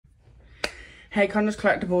Hey Connors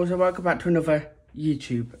Collectibles, and welcome back to another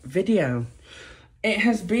YouTube video. It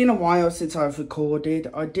has been a while since I've recorded.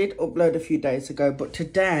 I did upload a few days ago, but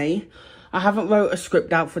today I haven't wrote a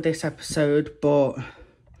script out for this episode, but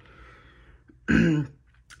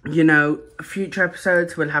you know, future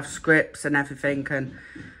episodes will have scripts and everything, and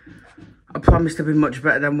I promise to be much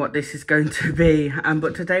better than what this is going to be.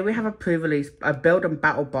 But today we have a pre-release, a build and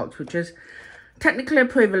battle box, which is technically a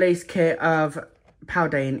pre-release kit of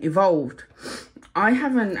Paldaian Evolved. I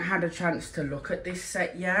haven't had a chance to look at this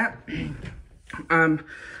set yet.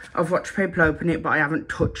 I've watched people open it, but I haven't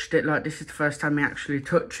touched it. Like, this is the first time I'm actually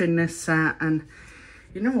touching this set. And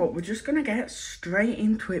you know what? We're just going to get straight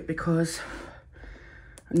into it because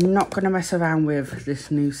I'm not going to mess around with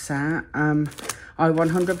this new set. I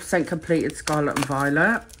 100% completed Scarlet and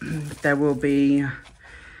Violet. There will be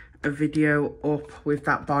a video up with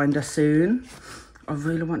that binder soon. I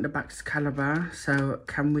really want the Excalibur, so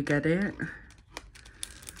can we get it?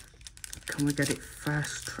 Can we get it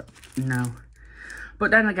first? No.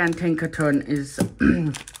 But then again, Tinkerton is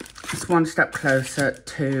it's one step closer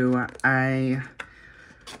to a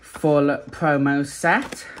full promo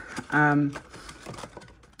set.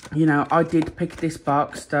 You know, I did pick this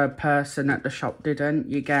box. The person at the shop didn't.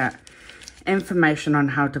 You get information on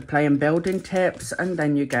how to play and building tips, and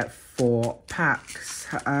then you get 4 packs.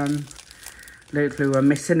 Literally, we're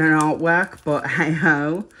missing an artwork, but hey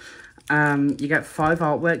ho. You get 5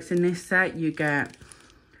 artworks in this set. You get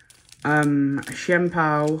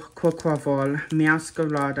Xianpao, Quaquaval,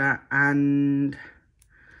 Meowscarada, and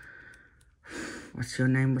what's your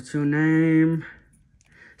name?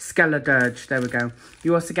 Skeledirge, there we go.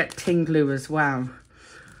 You also get Tinglu as well.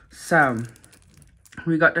 So,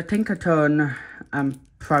 we got the Tinkerton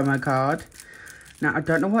promo card. Now, I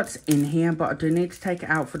don't know what's in here, but I do need to take it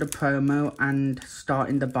out for the promo and start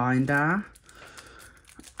in the binder.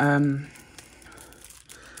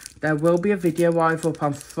 There will be a video either up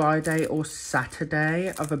on Friday or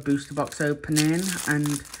Saturday of a booster box opening,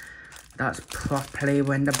 and that's properly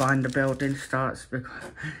when the binder building starts because,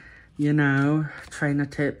 you know, trainer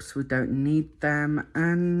tips, we don't need them.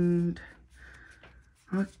 And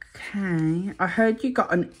okay, I heard you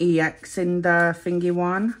got an EX in the thingy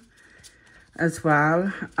one as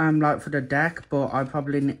well, like for the deck, but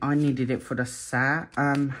I needed it for the set.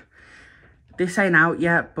 This ain't out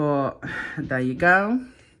yet, but there you go.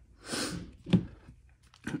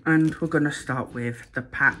 And we're gonna start with the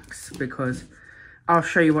packs because I'll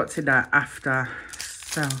show you what's in there after.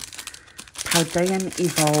 So, Paldaian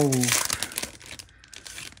Evolved.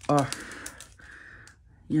 Oh,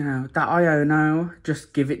 you know, that Iono,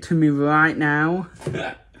 just give it to me right now.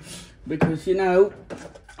 Because, you know,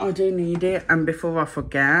 I do need it. And before I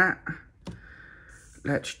forget,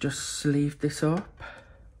 let's just sleeve this up.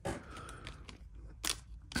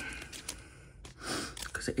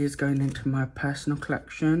 Because it is going into my personal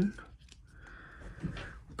collection.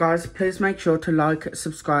 Guys, please make sure to like,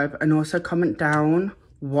 subscribe, and also comment down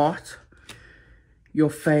what your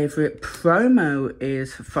favourite promo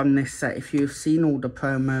is from this set. If you've seen all the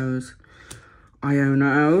promos, I don't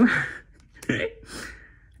know.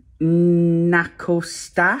 Knuckle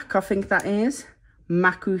Stack, I think that is.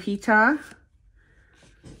 Makuhita.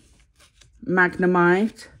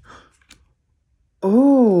 Magnemite.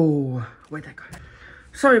 Oh, where'd that go?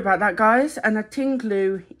 Sorry about that, guys. And a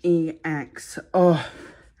Tinglu EX. Oh,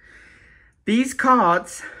 these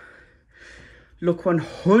cards look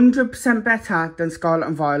 100% better than Scarlet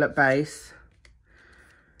and Violet base.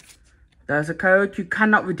 There's a code. You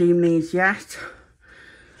cannot redeem these yet.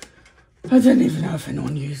 I don't even know if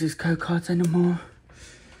anyone uses code cards anymore.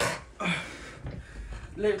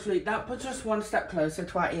 Literally, that puts us one step closer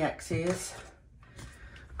to our EXs.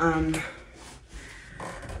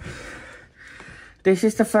 This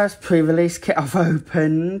is the first pre-release kit I've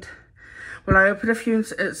opened. Well, I opened a few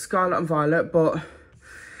at Scarlet and Violet, but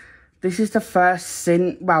this is the first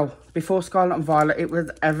since, well, before Scarlet and Violet, it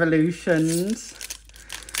was Evolutions.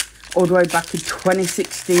 All the way back in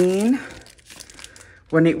 2016.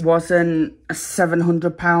 When it wasn't a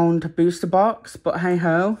 £700 booster box, but hey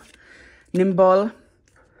ho. Nimble,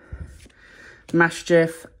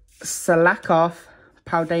 Mischief, Salakoff,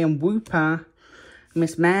 Paldaian Wooper,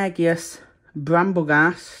 Miss Magius,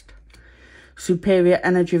 Bramblegast, Superior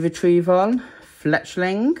Energy Retrieval,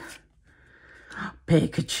 Fletchling,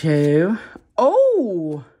 Pikachu.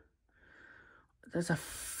 Oh! There's a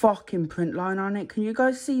fucking print line on it. Can you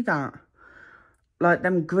guys see that? Like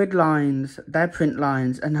them grid lines, they're print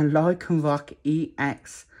lines, and a Lycanroc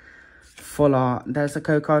EX full art. There's a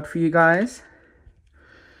code card for you guys.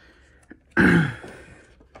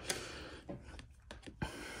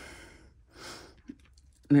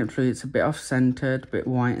 literally it's a bit off-centered, a bit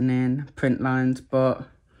whitening, print lines, but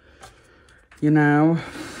you know,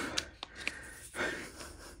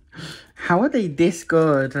 how are they this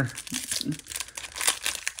good?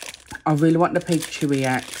 I really want the Pikachu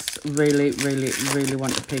EX. Really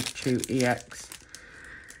want the Pikachu EX.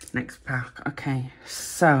 Next pack. Okay,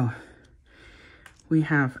 so we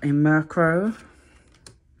have a Murkrow,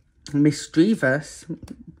 Mischievous,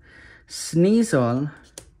 Sneasel,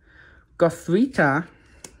 Gothita,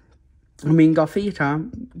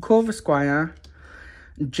 Corvisquire,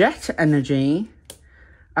 Jet Energy,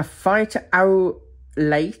 a Fight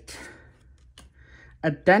Owlate,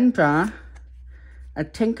 a Dendra, a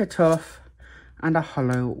Tinkertuff, and a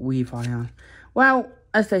Hollow Weavile. Well,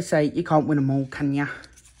 as they say, you can't win them all, can ya?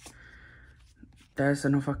 There's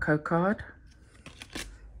another code card.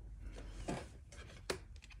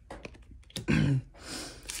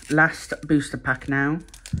 Last booster pack now.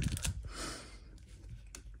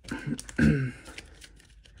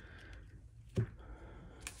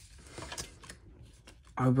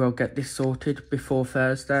 I will get this sorted before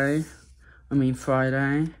Friday.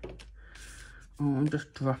 Oh, I'm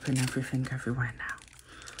just dropping everything everywhere now.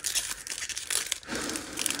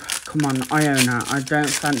 Come on, Iona. I don't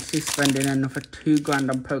fancy spending another £2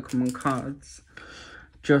 on Pokemon cards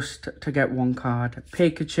just to get one card.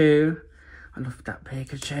 Pikachu. I love that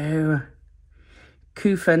Pikachu.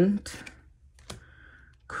 Koofant.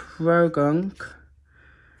 Krogunk.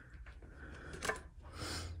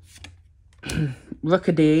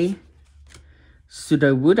 Rookidee.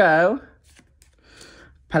 Sudowoodo.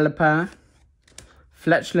 Pelipper.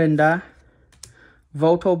 Fletchlinda.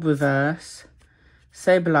 Voltorb Reverse.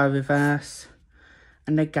 Sableye Reverse.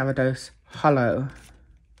 And a Gyarados Hollow.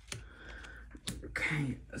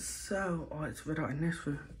 Okay, so, oh, it's red out in this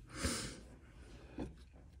room.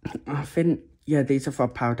 I think, yeah, these are for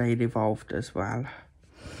Paldaian Evolved as well.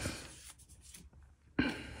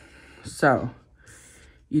 So,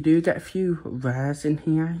 you do get a few rares in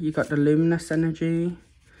here. You got the Luminous Energy,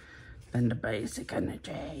 then the Basic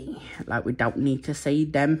Energy. Like, we don't need to see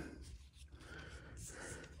them.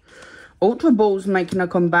 Ultra Ball's making a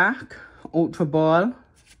comeback. Ultra Ball.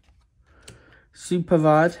 Super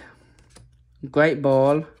Rod. Great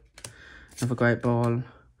Ball. Another Great Ball.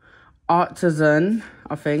 Artisan,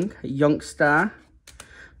 I think. Youngster.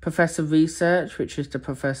 Professor Research, which is the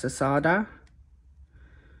Professor Sada.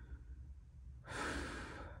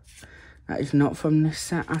 That is not from this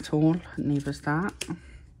set at all. Neither's that.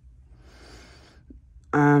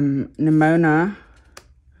 Nimona.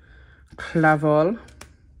 Clavel.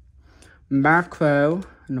 Murkrow.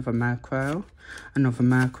 Another Murkrow. Another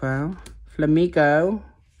Murkrow. Flamigo,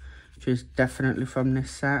 which is definitely from this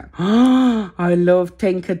set. I love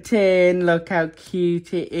Tinkertin. Look how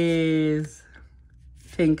cute it is.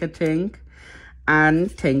 Tinkertink. And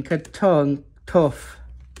Tinkertuff.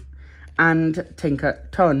 And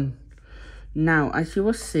Tinkerton. Now, as you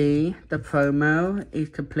will see, the promo is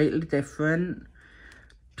completely different.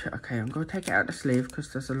 Okay, I'm going to take it out of the sleeve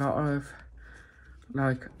because there's a lot of,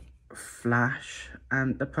 like, flash.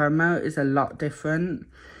 And the promo is a lot different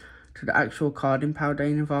to the actual card in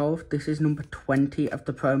Paldaian Evolved. This is number 20 of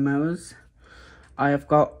the promos. I have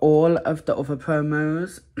got all of the other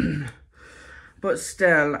promos. But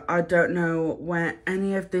still, I don't know where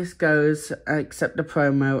any of this goes except the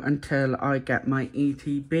promo until I get my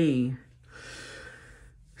ETB.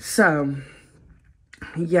 So,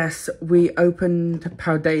 yes, we opened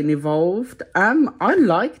Paldaian Evolved. I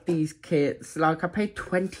like these kits. Like, I paid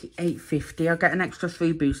 $28.50. I get an extra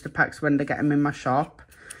 3 booster packs when they get them in my shop.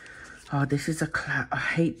 Oh, this is a cloud. I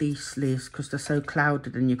hate these sleeves because they're so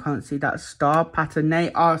clouded and you can't see that star pattern.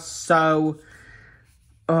 They are so...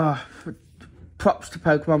 props to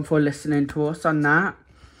Pokemon for listening to us on that.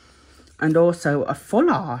 And also a full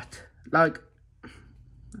art. Like,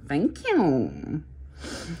 thank you.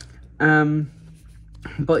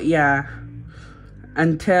 But yeah,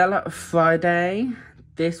 until Friday,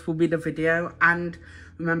 this will be the video. And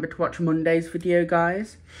remember to watch Monday's video,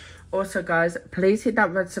 guys. Also, guys, please hit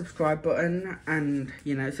that red subscribe button and,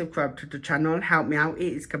 you know, subscribe to the channel. Help me out.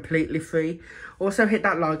 It is completely free. Also, hit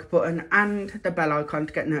that like button and the bell icon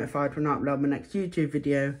to get notified when I upload my next YouTube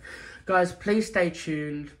video. Guys, please stay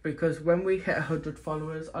tuned because when we hit 100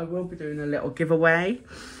 followers, I will be doing a little giveaway.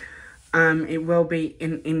 It will be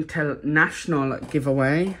an international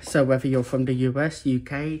giveaway. So whether you're from the US,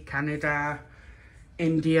 UK, Canada,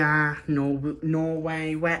 India,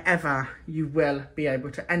 Norway, wherever, you will be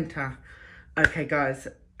able to enter. Okay, guys,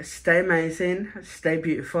 stay amazing, stay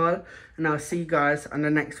beautiful, and I'll see you guys on the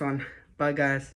next one. Bye, guys.